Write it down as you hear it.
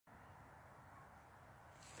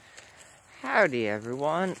Howdy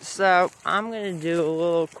everyone. So I'm going to do a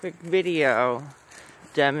little quick video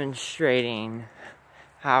demonstrating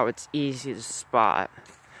how it's easy to spot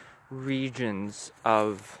regions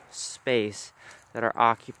of space that are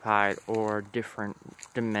occupied or different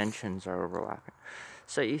dimensions are overlapping.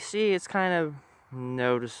 So you see it's kind of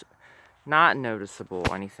not noticeable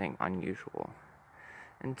anything unusual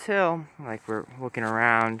until like we're looking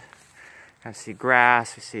around, I see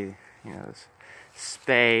grass, we see this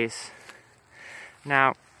space.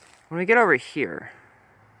 Now, when we get over here,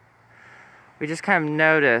 we just kind of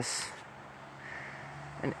notice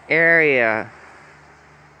an area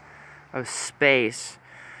of space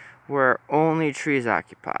where only trees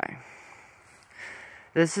occupy.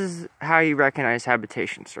 This is how you recognize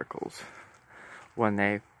habitation circles when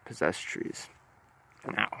they possess trees.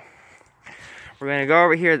 Now, we're going to go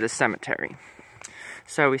over here to the cemetery.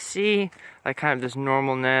 So we see like kind of this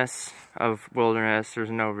normalness of wilderness.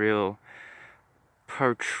 There's no real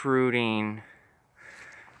protruding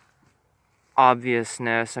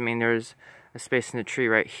obviousness. I mean, there's a space in the tree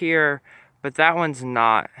right here, but that one's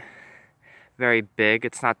not very big.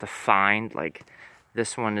 It's not defined like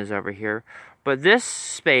this one is over here. But this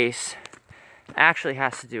space actually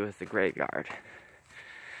has to do with the graveyard.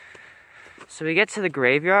 So we get to the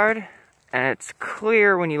graveyard, and it's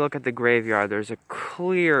clear when you look at the graveyard, there's a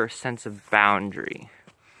clear sense of boundary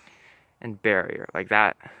and barrier. Like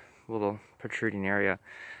that little protruding area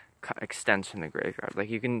extends from the graveyard.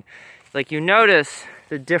 Like you notice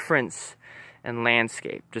the difference in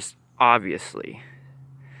landscape, just obviously.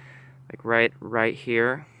 Like right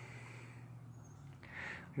here,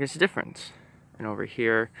 there's a difference. And over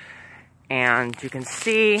here, and you can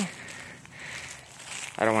see,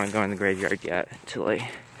 I don't want to go in the graveyard yet until I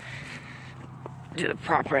do the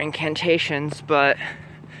proper incantations, but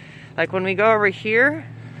like when we go over here,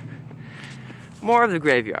 more of the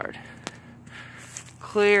graveyard.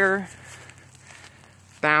 Clear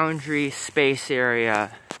boundary space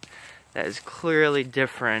area that is clearly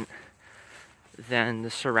different than the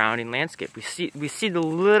surrounding landscape. We see the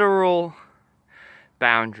literal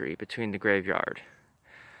boundary between the graveyard,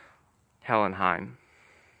 Hellenheim,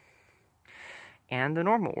 and the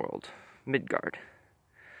normal world, Midgard.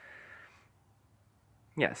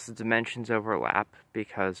 Yes, the dimensions overlap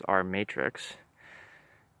because our matrix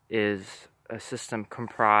is a system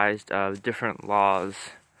comprised of different laws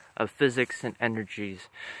of physics and energies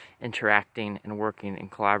interacting and working in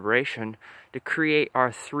collaboration to create our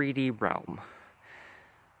 3D realm,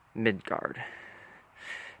 Midgard.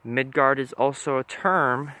 Midgard is also a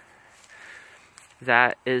term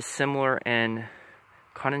that is similar in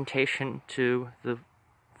connotation to the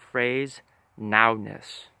phrase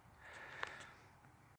nowness.